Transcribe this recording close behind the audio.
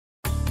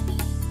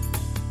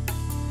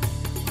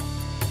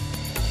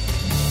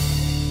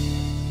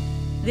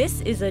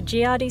This is a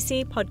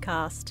GRDC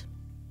podcast.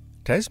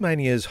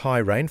 Tasmania's high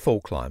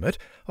rainfall climate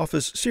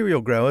offers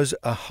cereal growers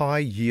a high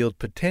yield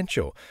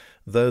potential,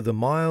 though the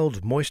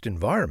mild, moist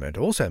environment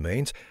also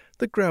means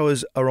that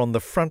growers are on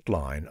the front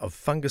line of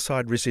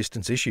fungicide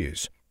resistance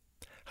issues.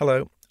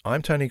 Hello,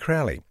 I'm Tony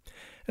Crowley,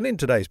 and in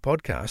today's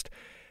podcast,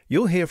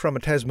 you'll hear from a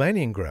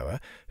Tasmanian grower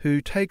who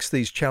takes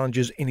these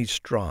challenges in his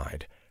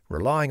stride,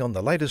 relying on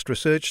the latest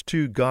research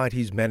to guide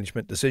his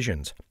management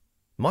decisions.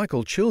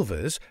 Michael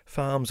Chilvers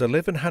farms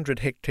 1,100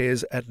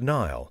 hectares at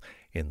Nile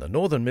in the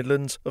Northern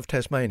Midlands of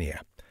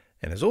Tasmania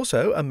and is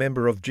also a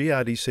member of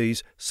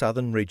GRDC's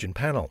Southern Region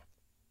panel.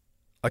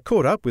 I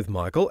caught up with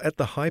Michael at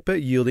the Hyper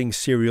Yielding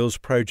Cereals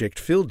Project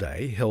Field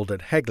Day held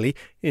at Hagley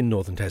in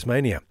northern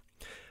Tasmania,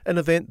 an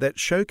event that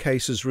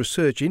showcases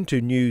research into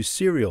new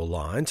cereal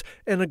lines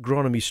and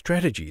agronomy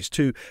strategies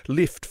to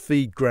lift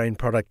feed grain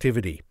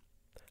productivity.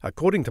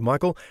 According to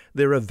Michael,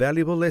 there are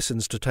valuable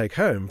lessons to take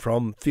home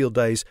from field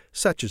days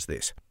such as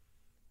this.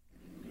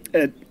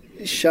 It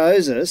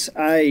shows us,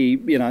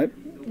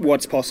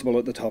 what's possible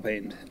at the top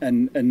end,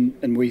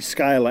 and we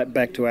scale that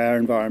back to our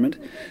environment,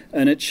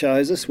 and it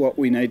shows us what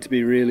we need to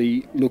be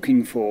really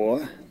looking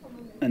for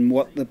and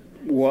what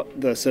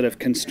the sort of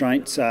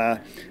constraints are,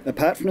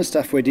 apart from the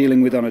stuff we're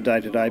dealing with on a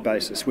day-to-day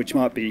basis, which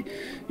might be,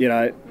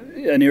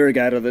 an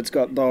irrigator that's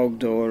got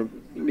bogged or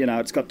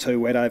it's got too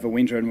wet over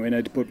winter and we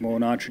need to put more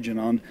nitrogen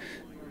on.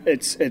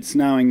 It's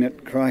knowing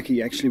that,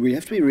 crikey, actually we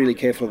have to be really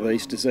careful of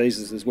these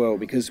diseases as well,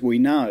 because we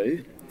know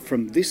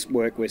from this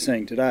work we're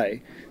seeing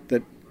today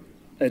that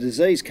a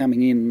disease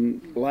coming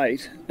in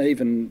late,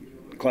 even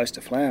close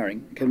to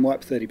flowering, can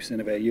wipe 30%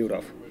 of our yield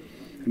off.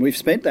 And we've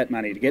spent that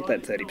money to get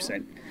that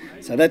 30%.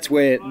 So that's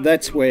where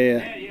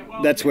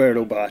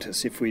it'll bite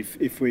us if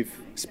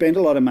we've spent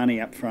a lot of money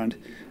up front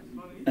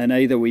and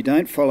either we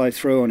don't follow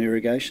through on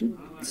irrigation.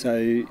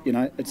 So,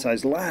 it's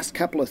those last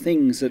couple of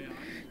things that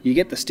you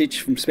get the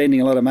stitch from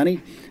spending a lot of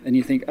money and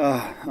you think,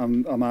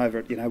 I'm over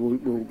it,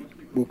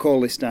 we'll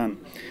call this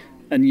done.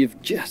 And you've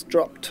just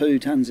dropped 2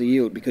 tonnes of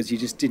yield because you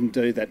just didn't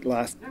do that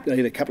last,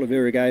 either couple of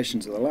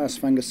irrigations or the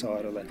last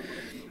fungicide or that.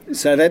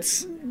 So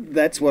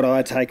that's what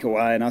I take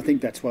away, and I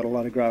think that's what a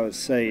lot of growers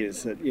see,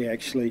 is that,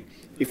 actually,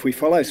 if we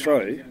follow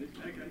through,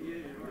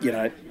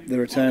 the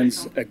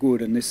returns are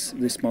good and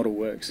this model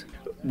works.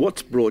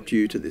 What's brought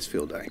you to this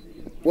field day?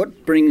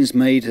 What brings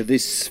me to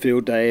this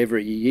field day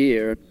every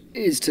year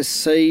is to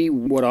see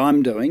what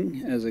I'm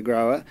doing as a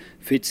grower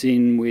fits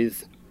in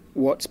with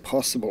what's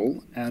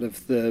possible out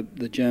of the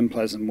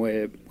germplasm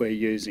we're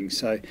using.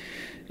 So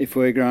if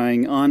we're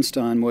growing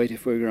Einstein wheat,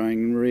 if we're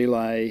growing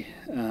Relay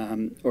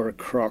or a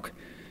Croc,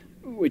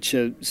 which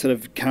are sort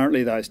of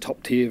currently those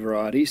top tier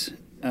varieties,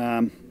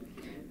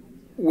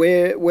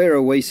 where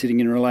are we sitting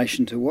in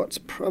relation to what's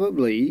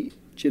probably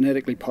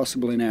genetically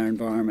possible in our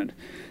environment?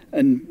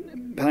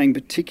 And paying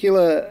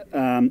particular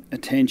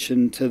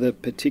attention to the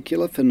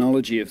particular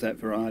phenology of that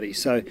variety.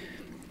 So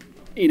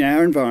in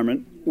our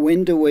environment,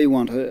 when do we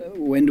want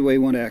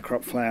our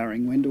crop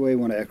flowering? When do we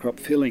want our crop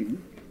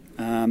filling?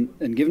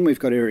 And given we've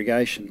got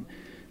irrigation,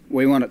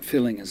 we want it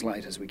filling as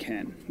late as we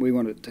can. We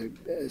want it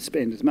to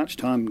spend as much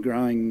time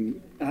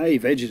growing, A,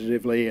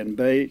 vegetatively, and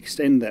B,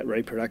 extend that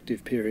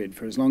reproductive period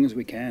for as long as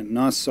we can.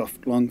 Nice,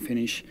 soft, long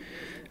finish.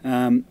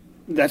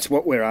 That's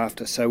what we're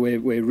after. So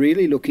we're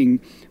really looking,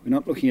 we're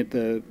not looking at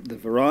the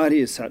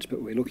variety as such,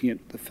 but we're looking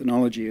at the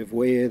phenology of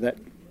where that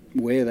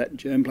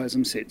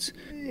germplasm sits.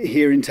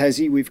 Here in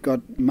Tassie, we've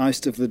got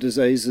most of the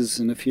diseases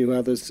and a few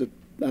others that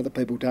other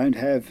people don't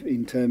have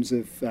in terms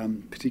of,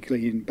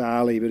 particularly in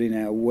barley, but in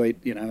our wheat,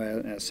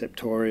 our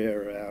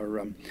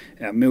septoria,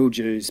 our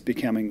mildews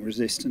becoming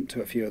resistant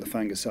to a few of the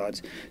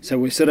fungicides. So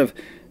we're sort of,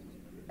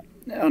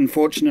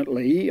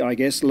 unfortunately, I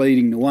guess,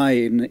 leading the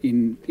way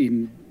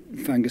in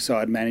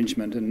fungicide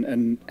management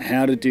and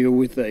how to deal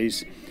with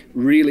these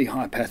really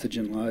high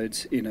pathogen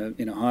loads in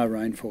a high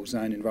rainfall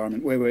zone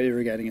environment where we're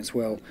irrigating as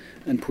well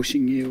and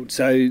pushing yield.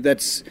 So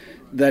that's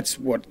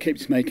what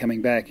keeps me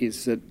coming back,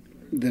 is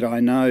that I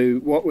know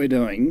what we're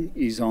doing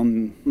is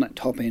on that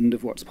top end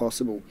of what's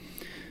possible,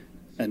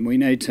 and we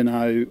need to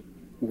know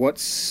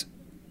what's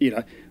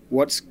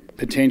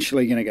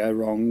potentially going to go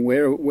wrong,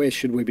 where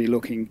should we be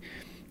looking,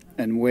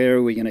 and where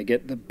are we going to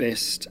get the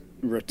best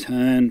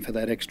return for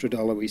that extra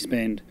dollar we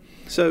spend.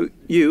 So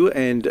you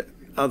and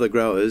other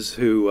growers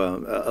who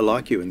are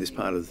like you in this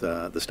part of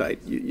the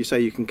state, you say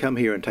you can come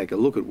here and take a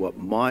look at what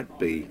might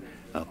be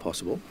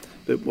possible,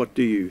 but what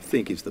do you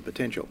think is the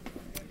potential?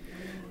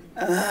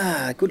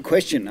 Good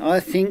question. I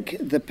think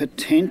the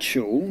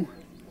potential,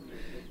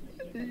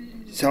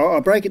 so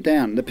I'll break it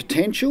down. The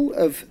potential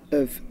of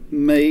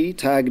me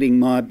targeting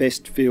my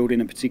best field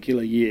in a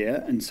particular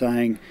year and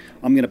saying,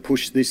 I'm going to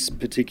push this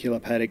particular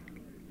paddock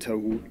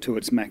to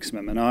its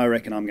maximum, and I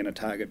reckon I'm going to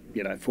target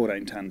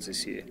 14 tonnes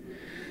this year.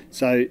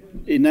 So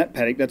in that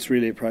paddock, that's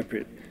really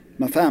appropriate.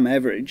 My farm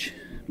average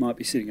might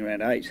be sitting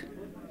around 8,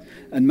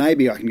 and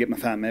maybe I can get my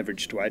farm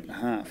average to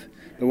 8.5.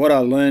 But what I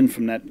learned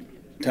from that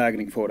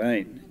targeting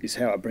 14 is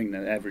how I bring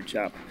that average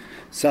up.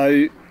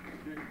 So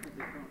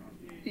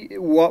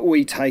what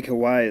we take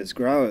away as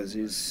growers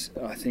is,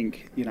 I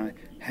think,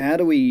 how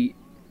do we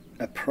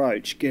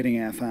approach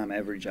getting our farm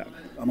average up?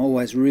 I'm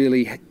always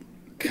really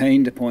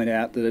keen to point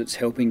out that it's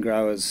helping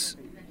growers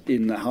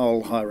in the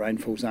whole high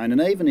rainfall zone and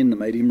even in the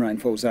medium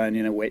rainfall zone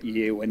in a wet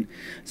year when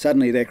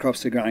suddenly their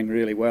crops are growing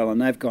really well and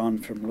they've gone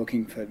from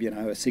looking for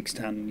a 6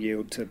 tonne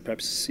yield to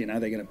perhaps they're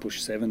going to push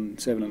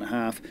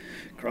 7.5.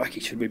 Crikey,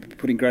 should we be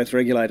putting growth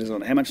regulators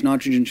on? How much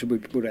nitrogen should we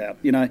put out?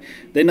 Then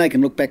they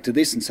can look back to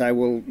this and say,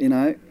 well,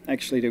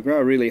 actually to grow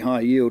a really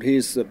high yield,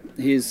 here's a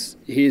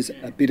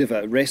bit of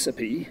a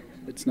recipe.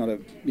 It's not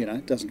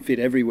it doesn't fit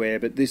everywhere,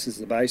 but this is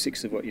the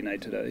basics of what you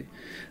need to do.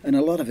 And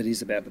a lot of it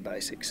is about the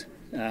basics.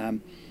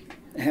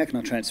 How can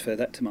I transfer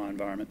that to my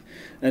environment?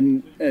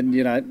 And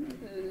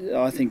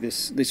I think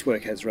this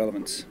work has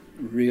relevance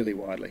really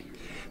widely.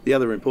 The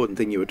other important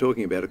thing you were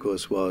talking about, of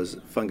course, was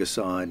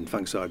fungicide and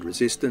fungicide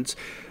resistance.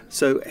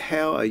 So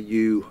how are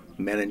you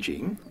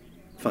managing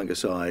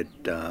fungicide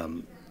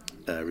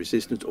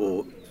resistance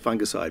or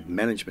fungicide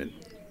management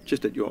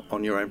just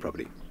on your own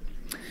property?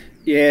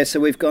 Yeah,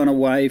 so we've gone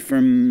away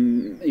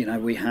from,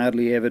 we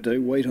hardly ever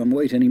do wheat on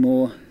wheat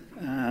anymore.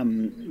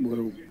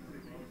 We'll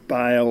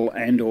bale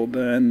and or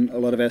burn a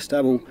lot of our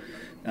stubble.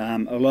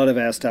 A lot of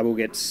our stubble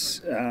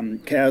gets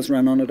cows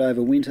run on it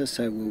over winter,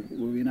 so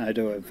we'll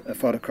do a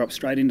fodder crop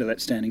straight into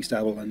that standing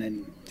stubble, and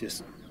then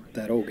just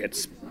that all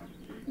gets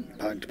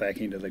pugged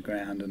back into the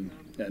ground and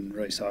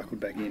recycled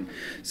back in.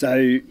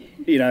 So,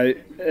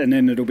 and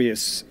then it'll be a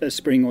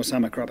spring or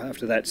summer crop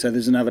after that, so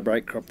there's another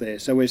break crop there.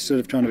 So we're sort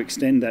of trying to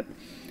extend that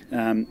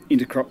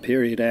intercrop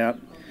period out.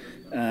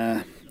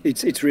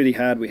 It's really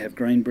hard. We have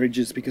green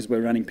bridges because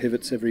we're running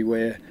pivots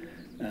everywhere.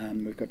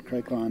 We've got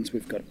creek lines,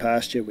 we've got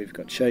pasture, we've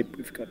got sheep,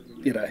 we've got,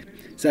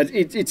 So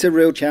it's a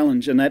real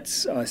challenge, and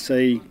that's, I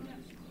see,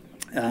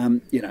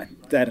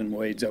 that and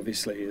weeds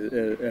obviously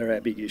are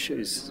our big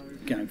issues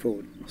going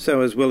forward.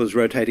 So as well as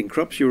rotating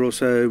crops, you're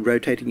also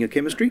rotating your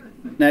chemistry?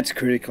 That's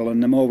critical,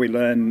 and the more we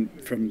learn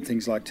from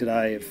things like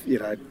today,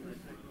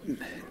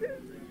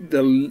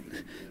 the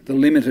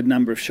limited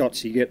number of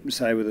shots you get,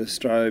 say, with a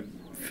strobe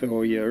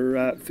for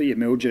your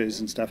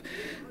mildews and stuff.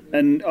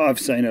 And I've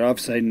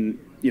seen,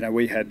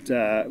 we had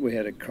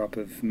a crop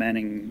of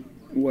Manning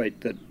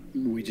wheat that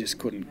we just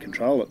couldn't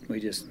control it.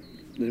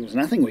 There was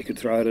nothing we could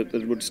throw at it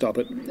that would stop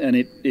it, and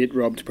it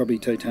robbed probably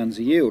 2 tonnes of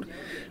yield.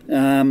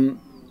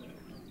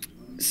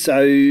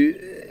 So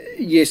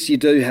yes, you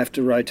do have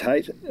to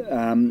rotate.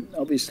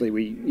 Obviously,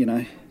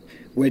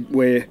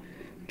 we're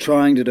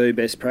trying to do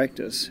best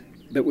practice,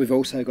 but we've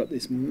also got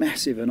this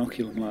massive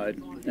inoculum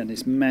load and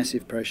this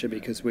massive pressure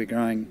because we're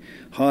growing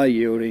high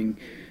yielding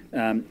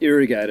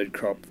irrigated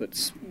crop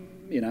that's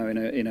in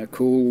a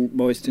cool,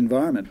 moist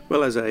environment.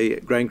 Well, as a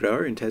grain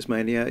grower in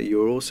Tasmania,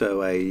 you're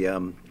also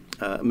a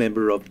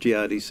member of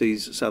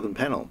GRDC's Southern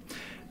Panel.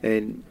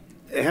 And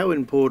how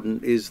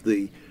important is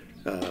the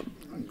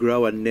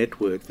grower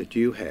network that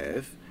you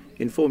have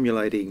in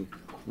formulating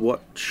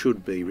what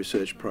should be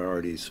research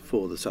priorities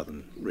for the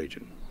southern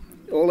region?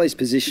 All these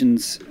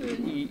positions,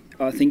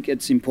 I think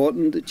it's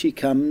important that you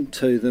come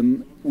to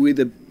them with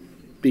a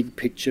big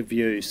picture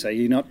view. So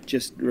you're not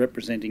just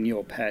representing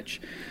your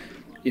patch.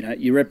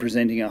 You're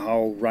representing a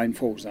whole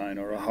rainfall zone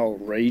or a whole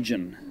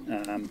region.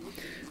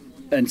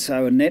 And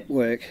so a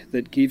network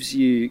that gives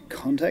you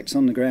contacts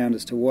on the ground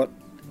as to what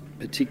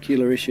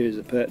particular issues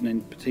are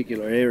pertinent in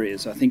particular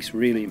areas, I think is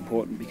really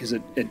important because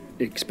it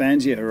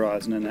expands your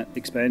horizon and it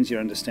expands your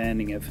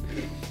understanding of,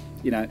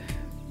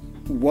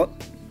 what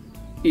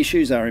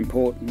issues are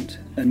important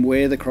and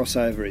where the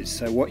crossover is.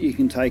 So what you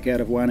can take out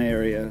of one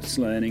area's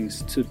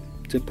learnings to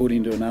put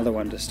into another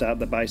one to start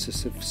the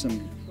basis of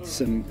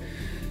some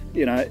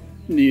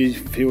new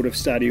field of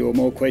study or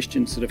more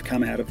questions that have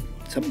come out of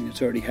something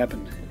that's already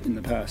happened in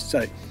the past.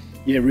 So,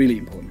 yeah, really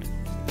important.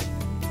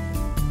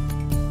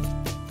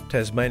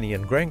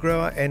 Tasmanian grain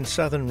grower and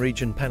Southern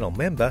Region Panel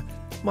member,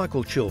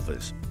 Michael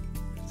Chilvers.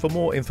 For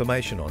more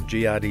information on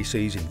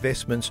GRDC's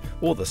investments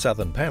or the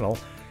Southern Panel,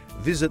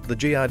 visit the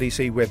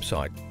GRDC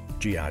website,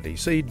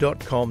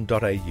 grdc.com.au.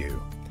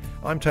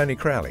 I'm Tony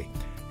Crowley,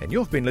 and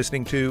you've been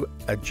listening to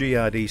a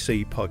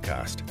GRDC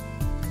podcast.